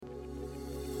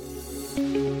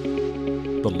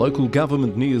The Local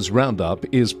Government News Roundup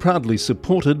is proudly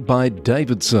supported by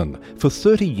Davidson. For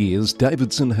 30 years,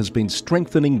 Davidson has been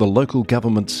strengthening the local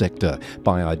government sector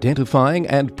by identifying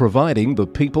and providing the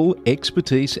people,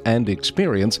 expertise and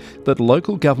experience that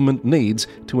local government needs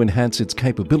to enhance its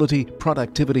capability,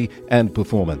 productivity and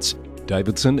performance.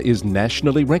 Davidson is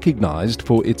nationally recognised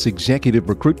for its executive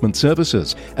recruitment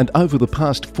services and over the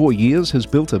past 4 years has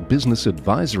built a business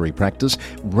advisory practice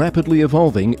rapidly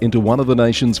evolving into one of the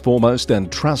nation's foremost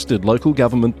and trusted local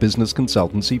government business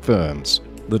consultancy firms.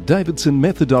 The Davidson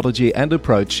methodology and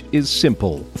approach is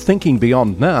simple, thinking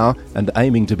beyond now and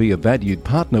aiming to be a valued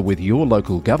partner with your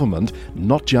local government,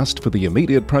 not just for the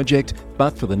immediate project,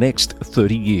 but for the next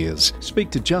 30 years.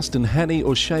 Speak to Justin Hannay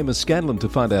or Seamus Scanlon to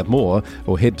find out more,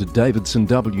 or head to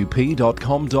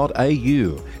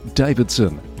davidsonwp.com.au.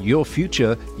 Davidson, your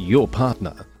future, your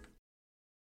partner.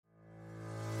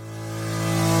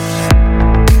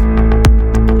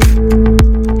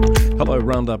 Hello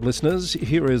Roundup listeners,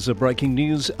 here is a breaking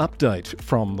news update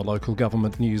from the Local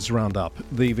Government News Roundup.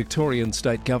 The Victorian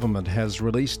State Government has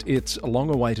released its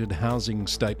long-awaited housing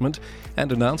statement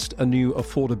and announced a new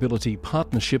affordability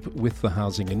partnership with the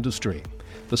housing industry.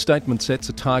 The statement sets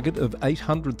a target of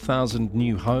 800,000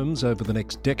 new homes over the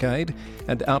next decade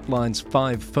and outlines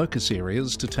 5 focus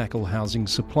areas to tackle housing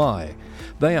supply.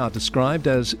 They are described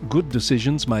as good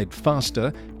decisions made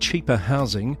faster, cheaper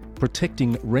housing,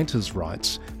 protecting renters'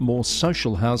 rights, more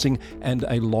social housing and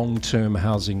a long-term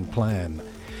housing plan.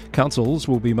 Councils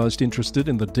will be most interested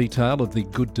in the detail of the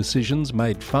good decisions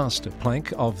made faster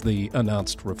plank of the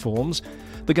announced reforms.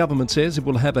 The government says it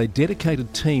will have a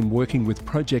dedicated team working with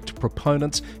project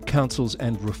proponents, councils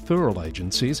and referral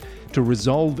agencies to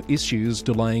resolve issues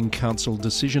delaying council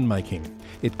decision-making.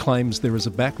 It claims there is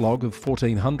a backlog of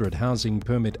 1,400 housing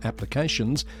permit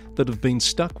applications that have been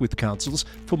stuck with councils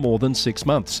for more than 6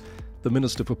 months. The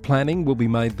Minister for Planning will be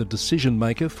made the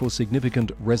decision-maker for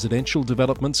significant residential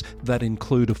developments that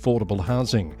include affordable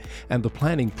housing, and the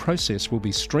planning process will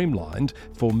be streamlined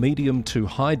for medium to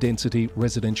high-density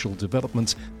residential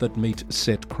developments that meet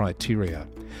set criteria.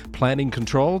 Planning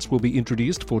controls will be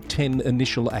introduced for 10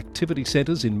 initial activity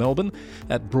centres in Melbourne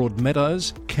at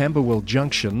Broadmeadows, Camberwell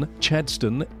Junction,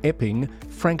 Chadstone, Epping,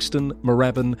 Frankston,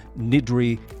 Moorabbin,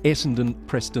 Niddrie, Essendon,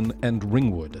 Preston and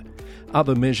Ringwood.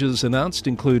 Other measures announced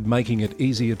include making it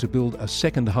easier to build a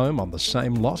second home on the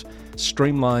same lot,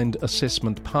 streamlined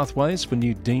assessment pathways for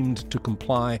new deemed to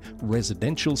comply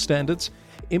residential standards,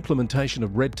 implementation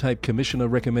of Red Tape Commissioner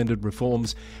recommended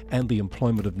reforms and the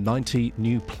employment of 90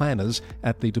 new planners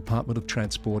at the Department of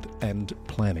Transport and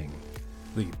Planning.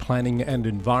 The Planning and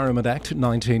Environment Act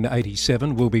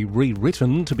 1987 will be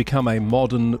rewritten to become a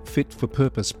modern,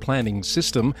 fit-for-purpose planning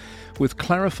system with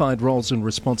clarified roles and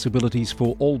responsibilities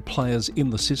for all players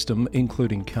in the system,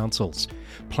 including councils.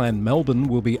 Plan Melbourne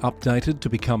will be updated to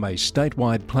become a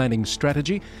statewide planning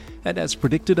strategy, and as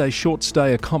predicted, a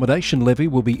short-stay accommodation levy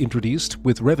will be introduced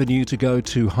with revenue to go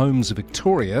to Homes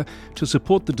Victoria to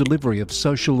support the delivery of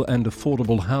social and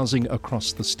affordable housing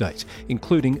across the state,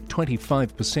 including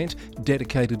 25%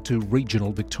 dedicated to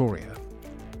regional Victoria.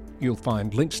 You'll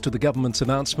find links to the government's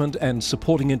announcement and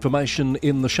supporting information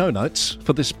in the show notes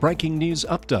for this breaking news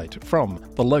update from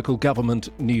the Local Government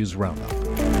News Roundup.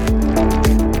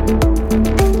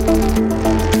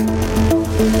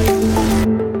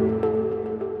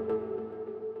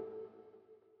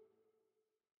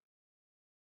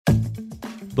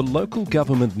 The Local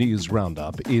Government News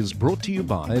Roundup is brought to you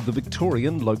by the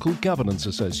Victorian Local Governance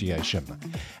Association.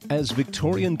 As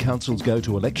Victorian councils go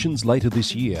to elections later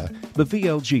this year, the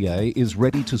VLGA is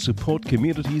ready to support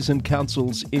communities and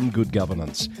councils in good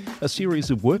governance. A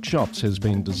series of workshops has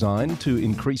been designed to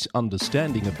increase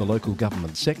understanding of the local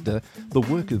government sector, the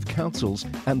work of councils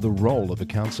and the role of a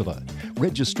councillor.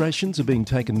 Registrations are being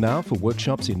taken now for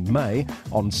workshops in May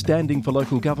on standing for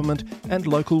local government and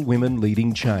local women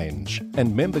leading change.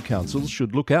 And member councils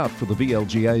should look out for the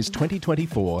VLGA's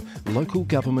 2024 Local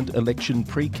Government Election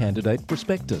Pre-Candidate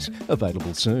Prospectus,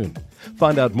 available soon.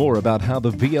 Find out more about how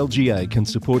the VLGA can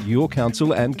support your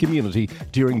council and community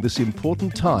during this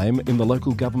important time in the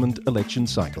local government election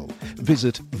cycle.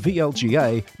 Visit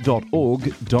vlga.org.au.